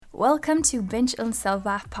Welcome to Binge on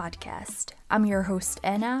Self-Love podcast. I'm your host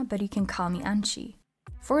Anna, but you can call me Anchi.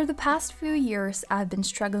 For the past few years, I've been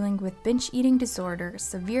struggling with binge eating disorder,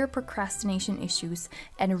 severe procrastination issues,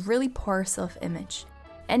 and a really poor self-image.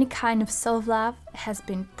 Any kind of self-love has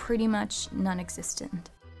been pretty much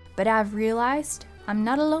non-existent. But I've realized I'm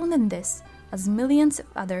not alone in this, as millions of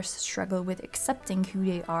others struggle with accepting who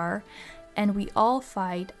they are, and we all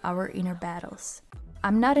fight our inner battles.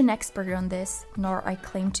 I'm not an expert on this, nor I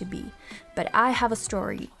claim to be, but I have a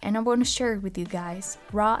story and I want to share it with you guys,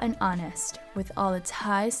 raw and honest, with all its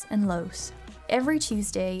highs and lows. Every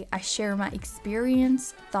Tuesday, I share my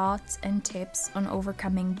experience, thoughts, and tips on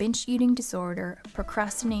overcoming binge eating disorder,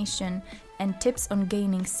 procrastination, and tips on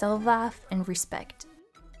gaining self-love and respect.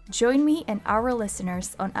 Join me and our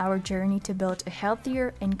listeners on our journey to build a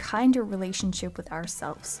healthier and kinder relationship with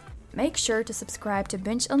ourselves. Make sure to subscribe to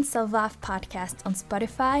Binge on Self-Love podcast on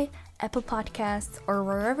Spotify, Apple Podcasts, or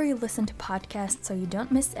wherever you listen to podcasts so you don't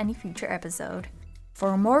miss any future episode.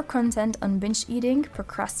 For more content on binge eating,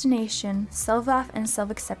 procrastination, self-love, and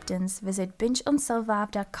self-acceptance, visit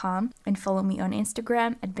bingeonselflove.com and follow me on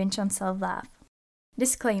Instagram at bingeonselflove.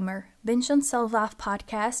 Disclaimer: Binge on Self-Love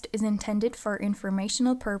podcast is intended for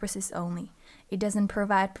informational purposes only. It doesn't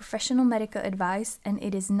provide professional medical advice, and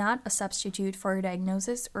it is not a substitute for a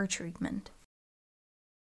diagnosis or treatment.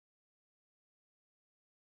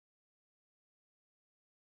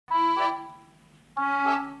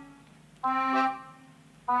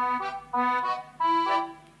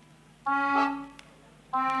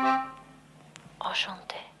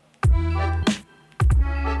 Enchanté.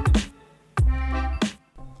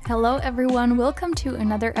 Hello everyone, welcome to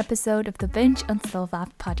another episode of the Binge on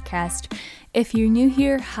Self-Love podcast. If you're new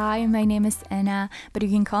here, hi, my name is Anna, but you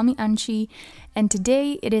can call me Anchi, and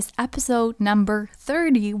today it is episode number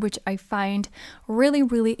 30, which I find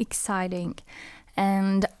really exciting.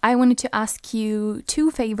 And I wanted to ask you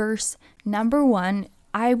two favors. Number one,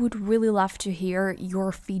 I would really love to hear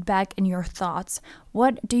your feedback and your thoughts.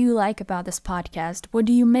 What do you like about this podcast? What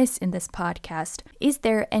do you miss in this podcast? Is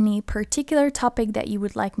there any particular topic that you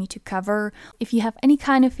would like me to cover? If you have any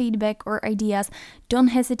kind of feedback or ideas, don't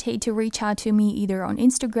hesitate to reach out to me either on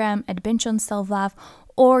Instagram at bingeonselflove,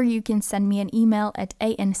 or you can send me an email at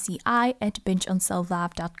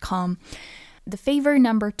anci@bingeonselflove.com. The favor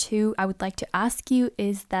number two I would like to ask you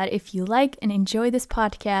is that if you like and enjoy this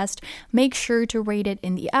podcast, make sure to rate it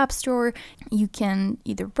in the App Store. You can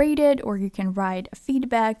either rate it or you can write a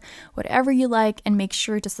feedback, whatever you like, and make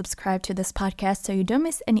sure to subscribe to this podcast so you don't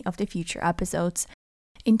miss any of the future episodes.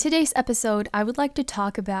 In today's episode, I would like to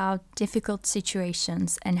talk about difficult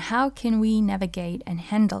situations and how can we navigate and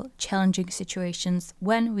handle challenging situations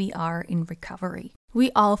when we are in recovery. We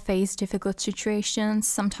all face difficult situations.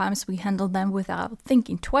 Sometimes we handle them without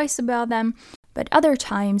thinking twice about them, but other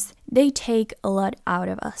times they take a lot out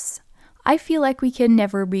of us. I feel like we can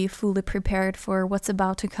never be fully prepared for what's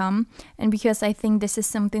about to come, and because I think this is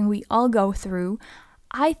something we all go through,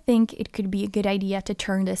 I think it could be a good idea to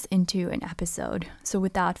turn this into an episode. So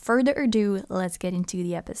without further ado, let's get into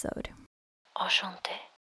the episode. Enchanté.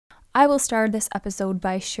 I will start this episode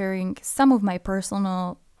by sharing some of my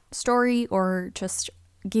personal story, or just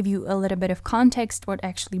give you a little bit of context what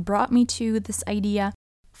actually brought me to this idea.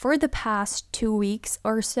 For the past 2 weeks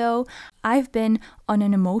or so, I've been on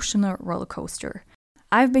an emotional roller coaster.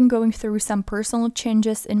 I've been going through some personal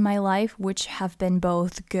changes in my life which have been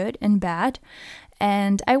both good and bad.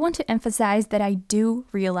 And I want to emphasize that I do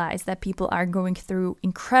realize that people are going through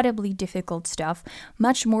incredibly difficult stuff,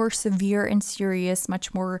 much more severe and serious,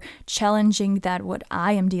 much more challenging than what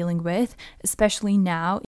I am dealing with, especially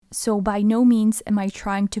now. So by no means am I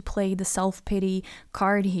trying to play the self-pity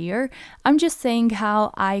card here. I'm just saying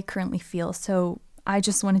how I currently feel. So I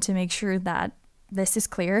just wanted to make sure that this is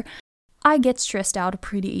clear. I get stressed out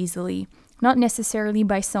pretty easily. Not necessarily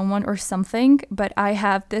by someone or something, but I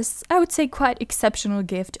have this, I would say, quite exceptional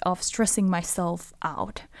gift of stressing myself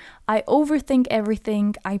out. I overthink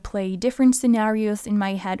everything. I play different scenarios in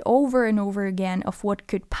my head over and over again of what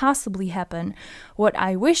could possibly happen, what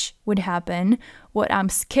I wish would happen, what I'm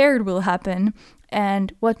scared will happen,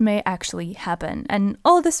 and what may actually happen. And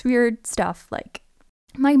all this weird stuff, like,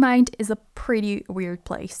 my mind is a pretty weird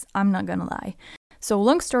place, I'm not gonna lie. So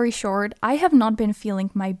long story short, I have not been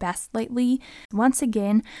feeling my best lately. Once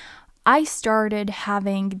again, I started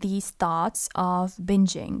having these thoughts of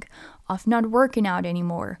binging, of not working out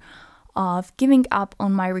anymore, of giving up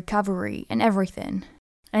on my recovery and everything.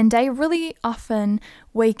 And I really often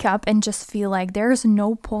wake up and just feel like there's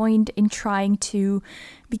no point in trying to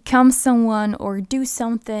become someone or do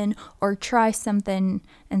something or try something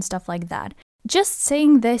and stuff like that. Just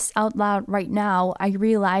saying this out loud right now, I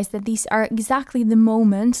realize that these are exactly the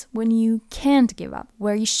moments when you can't give up,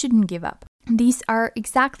 where you shouldn't give up. These are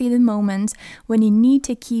exactly the moments when you need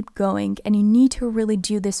to keep going and you need to really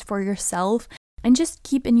do this for yourself. And just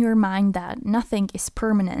keep in your mind that nothing is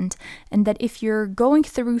permanent and that if you're going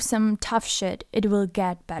through some tough shit, it will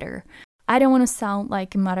get better. I don't want to sound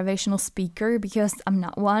like a motivational speaker because I'm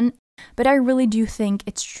not one, but I really do think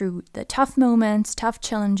it's true. The tough moments, tough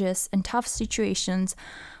challenges, and tough situations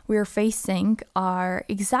we're facing are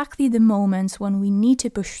exactly the moments when we need to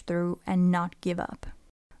push through and not give up.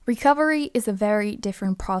 Recovery is a very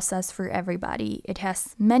different process for everybody. It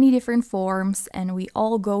has many different forms, and we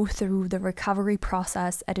all go through the recovery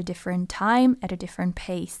process at a different time, at a different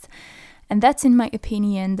pace. And that's, in my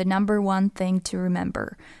opinion, the number one thing to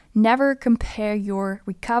remember. Never compare your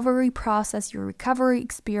recovery process, your recovery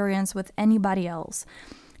experience with anybody else.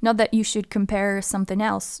 Not that you should compare something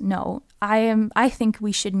else. No, I think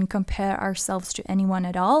we shouldn't compare ourselves to anyone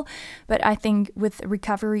at all. But I think with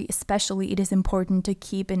recovery especially, it is important to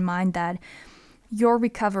keep in mind that your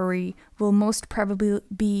recovery will most probably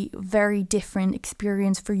be a very different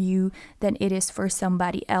experience for you than it is for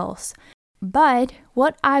somebody else. But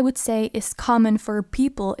what I would say is common for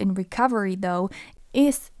people in recovery, though,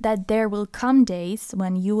 is that there will come days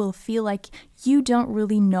when you will feel like you don't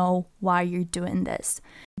really know why you're doing this.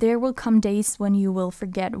 There will come days when you will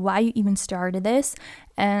forget why you even started this,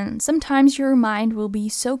 and sometimes your mind will be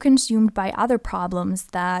so consumed by other problems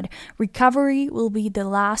that recovery will be the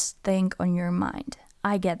last thing on your mind.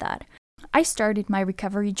 I get that. I started my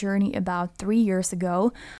recovery journey about 3 years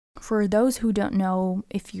ago. For those who don't know,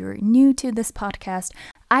 if you're new to this podcast,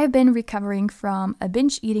 I've been recovering from a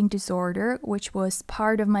binge eating disorder, which was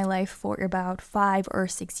part of my life for about 5 or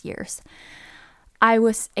 6 years. I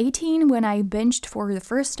was 18 when I binged for the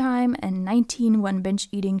first time and 19 when binge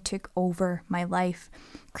eating took over my life.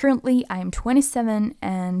 Currently, I'm 27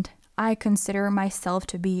 and I consider myself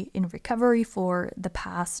to be in recovery for the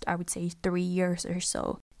past, I would say, 3 years or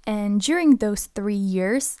so. And during those 3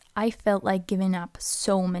 years, I felt like giving up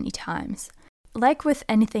so many times. Like with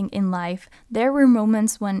anything in life, there were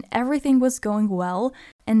moments when everything was going well,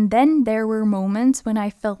 and then there were moments when I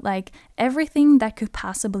felt like everything that could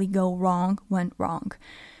possibly go wrong went wrong.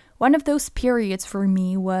 One of those periods for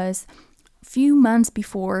me was a few months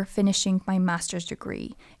before finishing my master's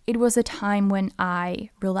degree. It was a time when I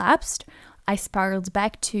relapsed, I spiraled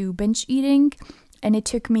back to binge eating, and it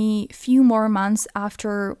took me a few more months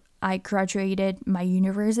after I graduated my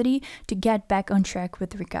university to get back on track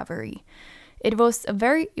with recovery. It was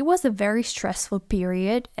a very stressful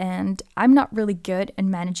period, and I'm not really good at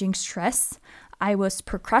managing stress. I was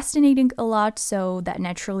procrastinating a lot, so that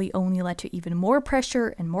naturally only led to even more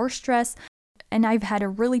pressure and more stress. And I've had a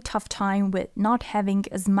really tough time with not having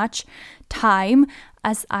as much time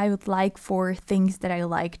as I would like for things that I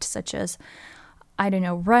liked, such as,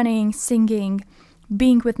 running, singing,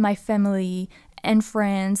 being with my family and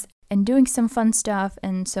friends, and doing some fun stuff,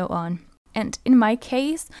 and so on. And in my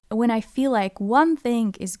case, when I feel like one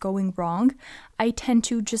thing is going wrong, I tend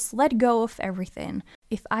to just let go of everything.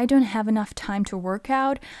 If I don't have enough time to work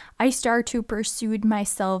out, I start to persuade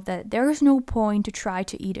myself that there's no point to try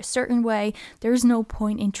to eat a certain way, there's no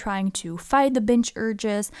point in trying to fight the binge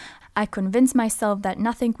urges. I convince myself that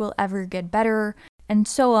nothing will ever get better, and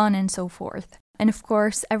so on and so forth. And of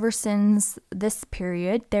course, ever since this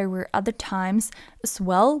period, there were other times as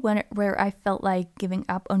well where I felt like giving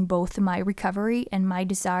up on both my recovery and my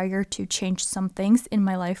desire to change some things in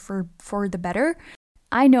my life for the better.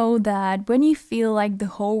 I know that when you feel like the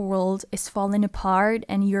whole world is falling apart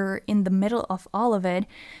and you're in the middle of all of it,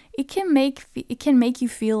 it can make you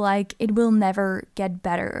feel like it will never get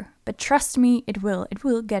better. But trust me, it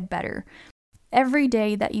will get better. Every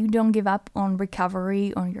day that you don't give up on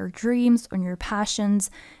recovery, on your dreams, on your passions,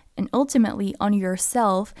 and ultimately on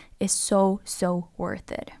yourself is so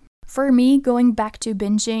worth it. For me, going back to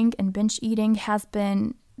binging and binge eating has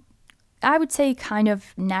been, I would say, kind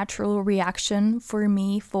of natural reaction for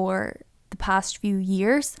me for the past few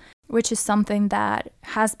years, which is something that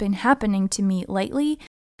has been happening to me lately.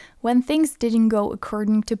 When things didn't go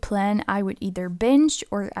according to plan, I would either binge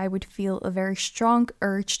or I would feel a very strong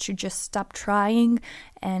urge to just stop trying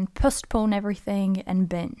and postpone everything and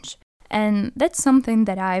binge. And that's something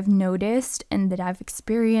that I've noticed and that I've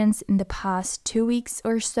experienced in the past 2 weeks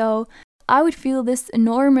or so. I would feel this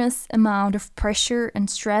enormous amount of pressure and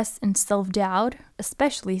stress and self-doubt,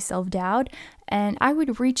 especially self-doubt, and I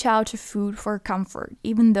would reach out to food for comfort,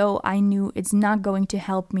 even though I knew it's not going to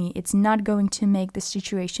help me, it's not going to make the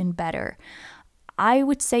situation better. I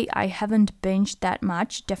would say I haven't binged that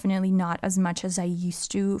much, definitely not as much as I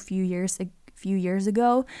used to a few few years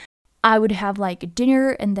ago. I would have like a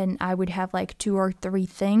dinner and then I would have like 2 or 3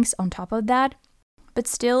 things on top of that. But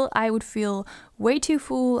still, I would feel way too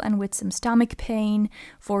full and with some stomach pain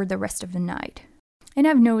for the rest of the night. And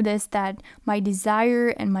I've noticed that my desire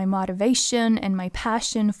and my motivation and my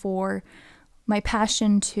passion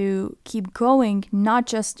to keep going, not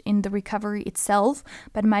just in the recovery itself,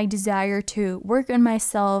 but my desire to work on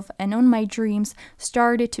myself and on my dreams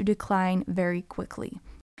started to decline very quickly.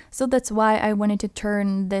 So that's why I wanted to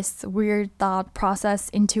turn this weird thought process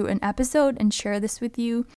into an episode and share this with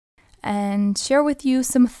you. And share with you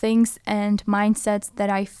some things and mindsets that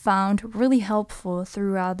I found really helpful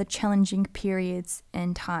throughout the challenging periods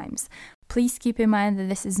and times. Please keep in mind that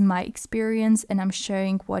this is my experience and I'm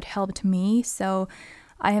sharing what helped me. So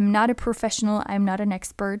I am not a professional, I'm not an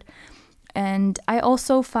expert. And I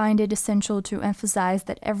also find it essential to emphasize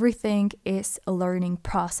that everything is a learning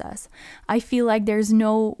process. I feel like there's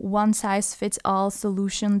no one-size-fits-all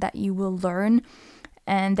solution that you will learn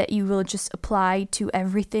and that you will just apply to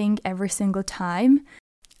everything every single time.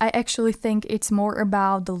 I actually think it's more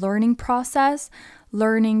about the learning process,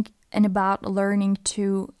 learning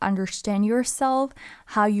to understand yourself,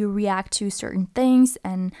 how you react to certain things,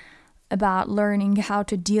 and about learning how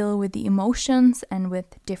to deal with the emotions and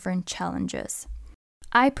with different challenges.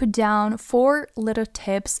 I put down 4 little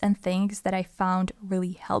tips and things that I found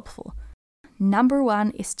really helpful. Number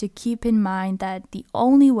 1 is to keep in mind that the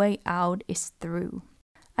only way out is through.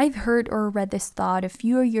 I've heard or read this thought a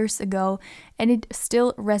few years ago, and it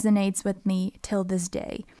still resonates with me till this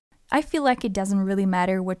day. I feel like it doesn't really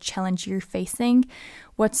matter what challenge you're facing,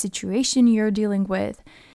 what situation you're dealing with,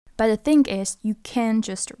 but the thing is, you can't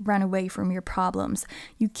just run away from your problems.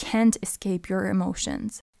 You can't escape your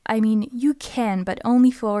emotions. I mean, you can, but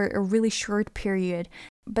only for a really short period,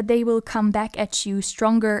 but they will come back at you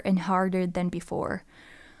stronger and harder than before.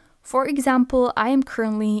 For example, I am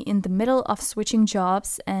currently in the middle of switching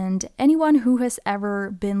jobs, and anyone who has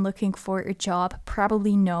ever been looking for a job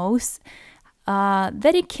probably knows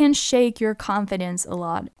that it can shake your confidence a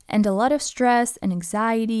lot, and a lot of stress and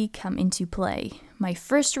anxiety come into play. My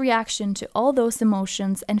first reaction to all those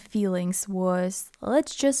emotions and feelings was,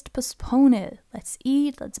 let's just postpone it. Let's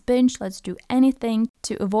eat, let's binge, let's do anything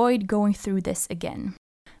to avoid going through this again.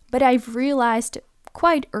 But I've realized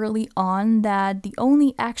quite early on that the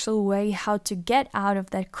only actual way how to get out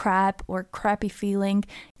of that crap or crappy feeling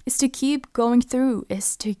is to keep going through,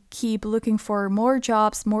 is to keep looking for more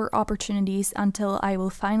jobs, more opportunities until I will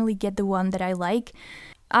finally get the one that I like.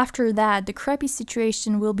 After that, the crappy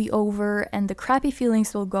situation will be over and the crappy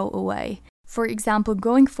feelings will go away. For example,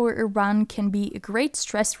 going for a run can be a great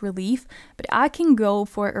stress relief, but I can go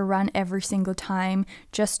for a run every single time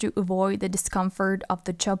just to avoid the discomfort of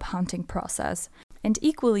the job hunting process. And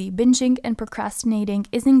equally, binging and procrastinating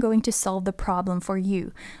isn't going to solve the problem for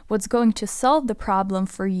you. What's going to solve the problem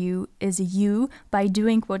for you is you by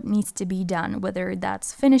doing what needs to be done, whether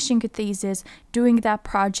that's finishing a thesis, doing that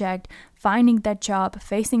project, finding that job,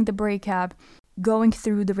 facing the breakup, going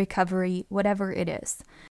through the recovery, whatever it is.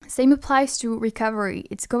 Same applies to recovery.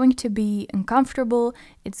 It's going to be uncomfortable,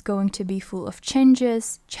 it's going to be full of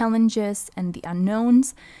changes, challenges, and the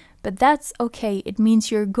unknowns. But that's okay. It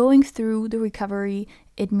means you're going through the recovery.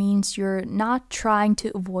 It means you're not trying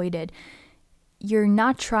to avoid it. You're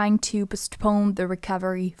not trying to postpone the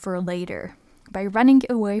recovery for later. By running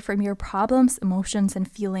away from your problems, emotions, and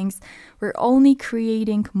feelings, we're only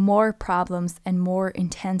creating more problems and more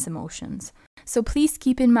intense emotions. So please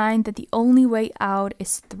keep in mind that the only way out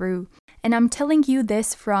is through. And I'm telling you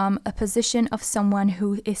this from a position of someone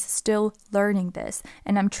who is still learning this,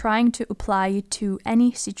 and I'm trying to apply it to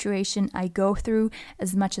any situation I go through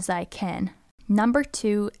as much as I can. Number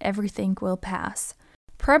 2, everything will pass.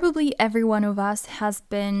 Probably every one of us has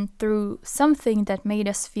been through something that made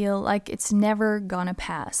us feel like it's never gonna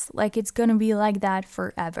pass, like it's gonna be like that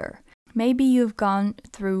forever. Maybe you've gone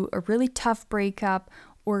through a really tough breakup,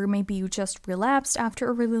 or maybe you just relapsed after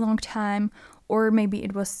a really long time, or maybe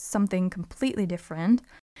it was something completely different.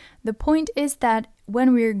 The point is that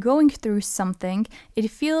when we're going through something, it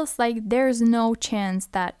feels like there's no chance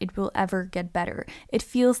that it will ever get better. It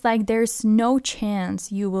feels like there's no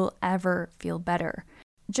chance you will ever feel better.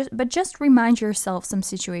 Just remind yourself some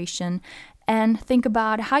situation and think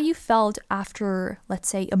about how you felt after, let's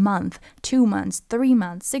say, a month, 2 months, 3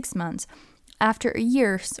 months, 6 months, after a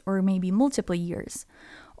year or maybe multiple years.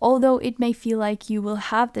 Although it may feel like you will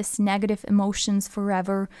have this negative emotions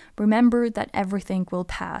forever, remember that everything will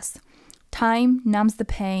pass. Time numbs the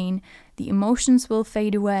pain, the emotions will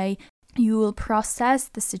fade away, you will process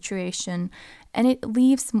the situation, and it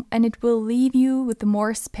will leave you with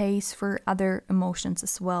more space for other emotions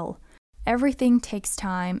as well. Everything takes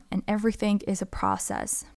time and everything is a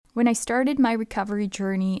process. When I started my recovery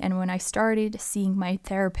journey and when I started seeing my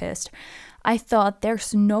therapist, I thought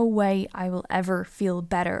there's no way I will ever feel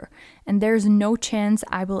better. And there's no chance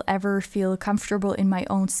I will ever feel comfortable in my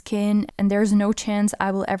own skin. And there's no chance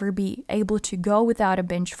I will ever be able to go without a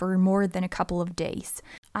binge for more than a couple of days.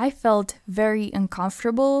 I felt very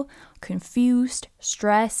uncomfortable, confused,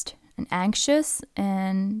 stressed, and anxious,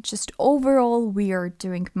 and just overall weird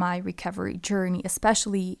during my recovery journey,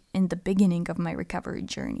 especially in the beginning of my recovery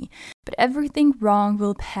journey. But everything wrong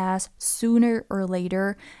will pass sooner or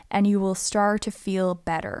later, and you will start to feel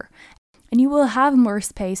better. And you will have more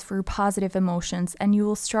space for positive emotions, and you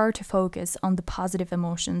will start to focus on the positive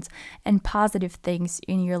emotions and positive things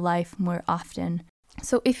in your life more often.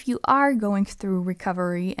 So if you are going through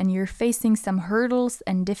recovery and you're facing some hurdles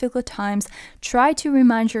and difficult times, try to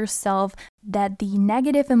remind yourself that the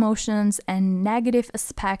negative emotions and negative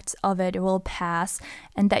aspects of it will pass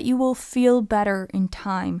and that you will feel better in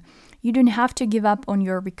time. You don't have to give up on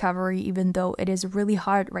your recovery even though it is really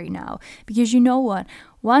hard right now. Because you know what?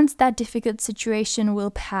 Once that difficult situation will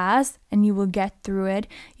pass and you will get through it,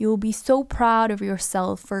 you will be so proud of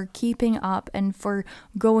yourself for keeping up and for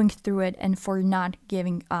going through it and for not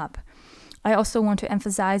giving up. I also want to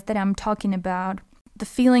emphasize that I'm talking about the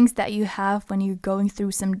feelings that you have when you're going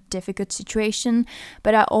through some difficult situation,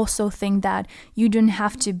 but I also think that you don't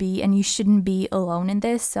have to be and you shouldn't be alone in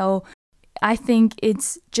this. So I think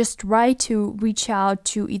it's just right to reach out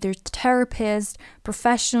to either therapist,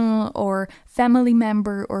 professional, or family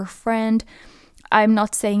member or friend. I'm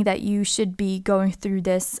not saying that you should be going through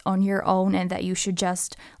this on your own and that you should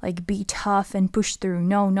just be tough and push through.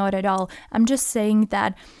 No, not at all. I'm just saying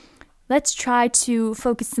that let's try to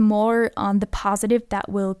focus more on the positive that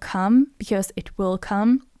will come, because it will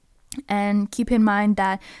come. And keep in mind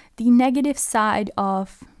that the negative side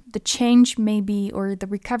of the change maybe or the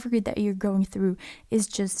recovery that you're going through is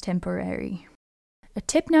just temporary.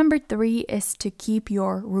 Tip number 3 is to keep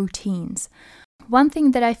your routines. One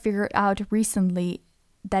thing that I figured out recently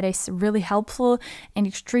that is really helpful and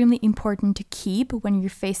extremely important to keep when you're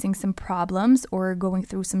facing some problems or going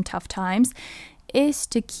through some tough times is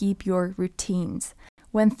to keep your routines.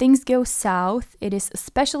 When things go south, it is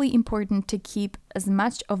especially important to keep as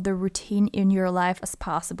much of the routine in your life as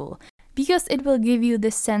possible, because it will give you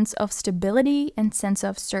this sense of stability and sense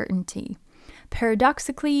of certainty.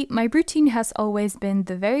 Paradoxically, my routine has always been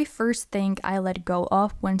the very first thing I let go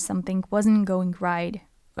of when something wasn't going right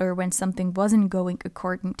or when something wasn't going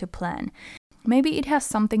according to plan. Maybe it has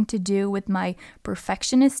something to do with my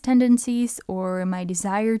perfectionist tendencies or my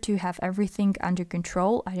desire to have everything under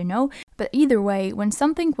control, I don't know. But either way, when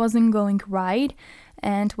something wasn't going right,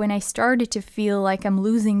 and when I started to feel like I'm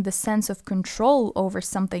losing the sense of control over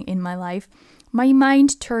something in my life, my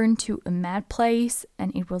mind turned to a mad place,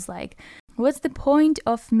 and it was like, what's the point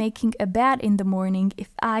of making a bed in the morning if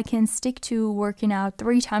I can stick to working out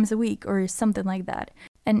 3 times a week or something like that?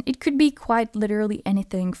 And it could be quite literally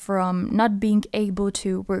anything from not being able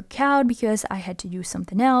to work out because I had to do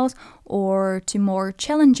something else, or to more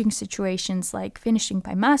challenging situations like finishing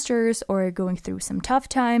my master's or going through some tough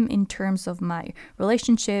time in terms of my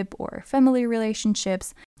relationship or family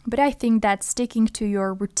relationships. But I think that sticking to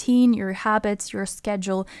your routine, your habits, your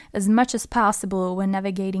schedule as much as possible when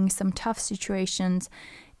navigating some tough situations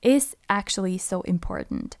is actually so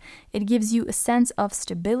important. It gives you a sense of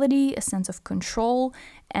stability, a sense of control,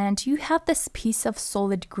 and you have this piece of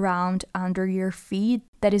solid ground under your feet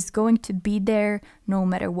that is going to be there no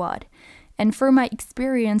matter what. And from my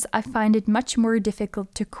experience, I find it much more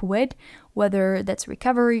difficult to quit, whether that's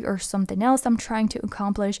recovery or something else I'm trying to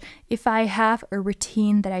accomplish, if I have a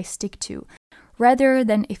routine that I stick to, rather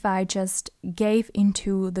than if I just gave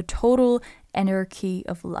into the total anarchy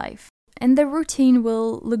of life. And the routine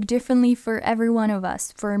will look differently for every one of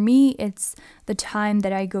us. For me, it's the time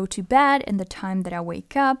that I go to bed and the time that I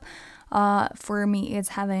wake up. For me, it's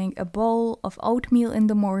having a bowl of oatmeal in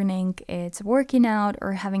the morning. It's working out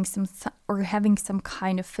or having some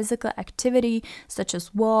kind of physical activity, such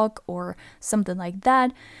as walk or something like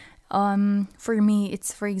that. For me,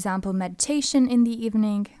 it's, for example, meditation in the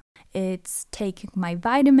evening. It's taking my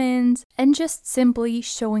vitamins and just simply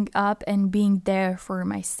showing up and being there for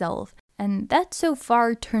myself. And that so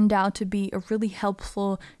far turned out to be a really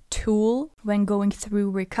helpful tool when going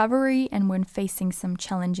through recovery and when facing some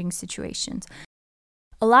challenging situations.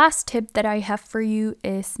 A last tip that I have for you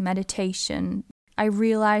is meditation. I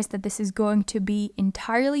realize that this is going to be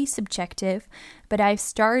entirely subjective, but I've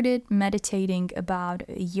started meditating about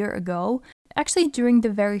a year ago, actually during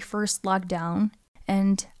the very first lockdown.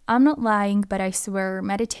 And I'm not lying, but I swear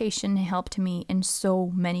meditation helped me in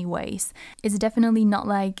so many ways. It's definitely not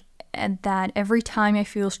like that every time I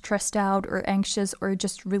feel stressed out or anxious or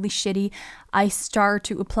just really shitty, I start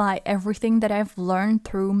to apply everything that I've learned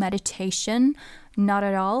through meditation. Not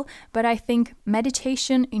at all. But I think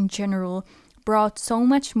meditation in general brought so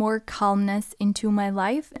much more calmness into my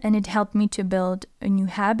life, and it helped me to build a new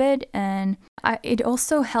habit. And it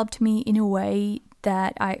also helped me in a way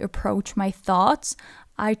that I approach my thoughts.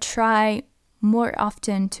 I try more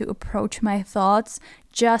often to approach my thoughts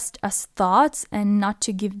just as thoughts and not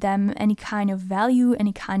to give them any kind of value,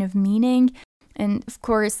 any kind of meaning. And of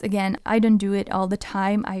course, again, I don't do it all the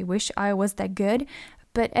time. I wish I was that good.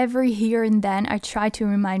 But every here and then, I try to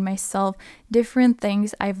remind myself different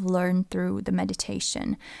things I've learned through the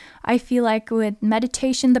meditation. I feel like with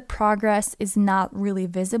meditation, the progress is not really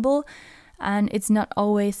visible. And it's not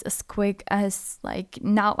always as quick as like,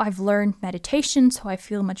 now I've learned meditation, so I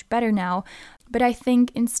feel much better now. But I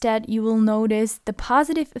think instead you will notice the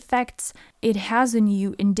positive effects it has on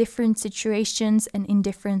you in different situations and in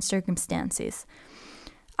different circumstances.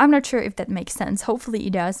 I'm not sure if that makes sense. Hopefully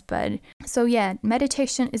it does. But so yeah,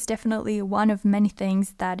 meditation is definitely one of many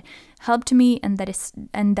things that helped me and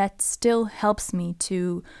that still helps me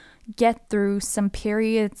to get through some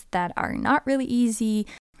periods that are not really easy,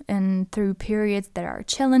 and through periods that are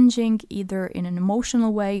challenging, either in an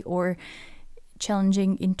emotional way or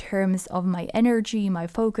challenging in terms of my energy, my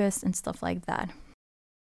focus, and stuff like that.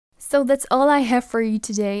 So that's all I have for you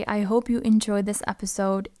today. I hope you enjoyed this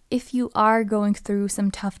episode. If you are going through some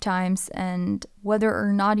tough times, and whether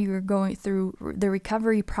or not you're going through the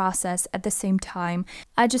recovery process at the same time,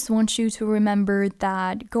 I just want you to remember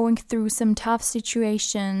that going through some tough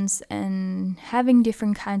situations and having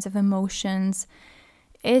different kinds of emotions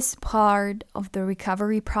is part of the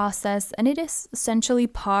recovery process, and it is essentially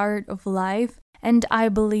part of life. And I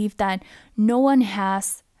believe that no one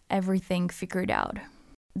has everything figured out.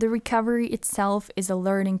 The recovery itself is a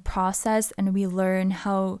learning process, and we learn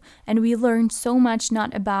so much,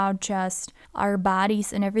 not about just our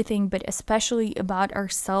bodies and everything, but especially about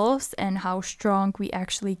ourselves and how strong we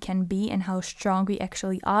actually can be and how strong we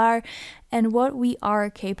actually are and what we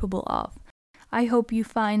are capable of. I hope you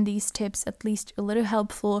find these tips at least a little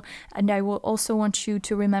helpful, and I will also want you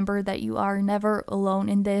to remember that you are never alone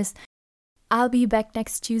in this. I'll be back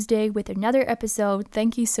next Tuesday with another episode.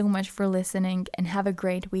 Thank you so much for listening, and have a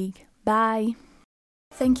great week. Bye!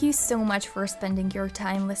 Thank you so much for spending your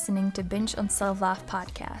time listening to Binge on Self-Love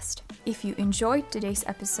podcast. If you enjoyed today's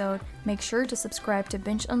episode, make sure to subscribe to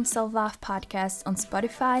Binge on Self-Love podcast on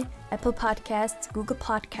Spotify, Apple Podcasts, Google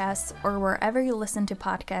Podcasts, or wherever you listen to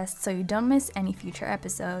podcasts so you don't miss any future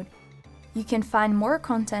episode. You can find more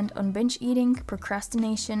content on binge eating,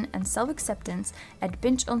 procrastination, and self-acceptance at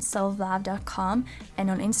bingeonselflove.com and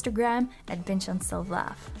on Instagram at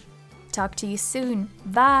bingeonselflove. Talk to you soon.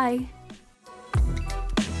 Bye!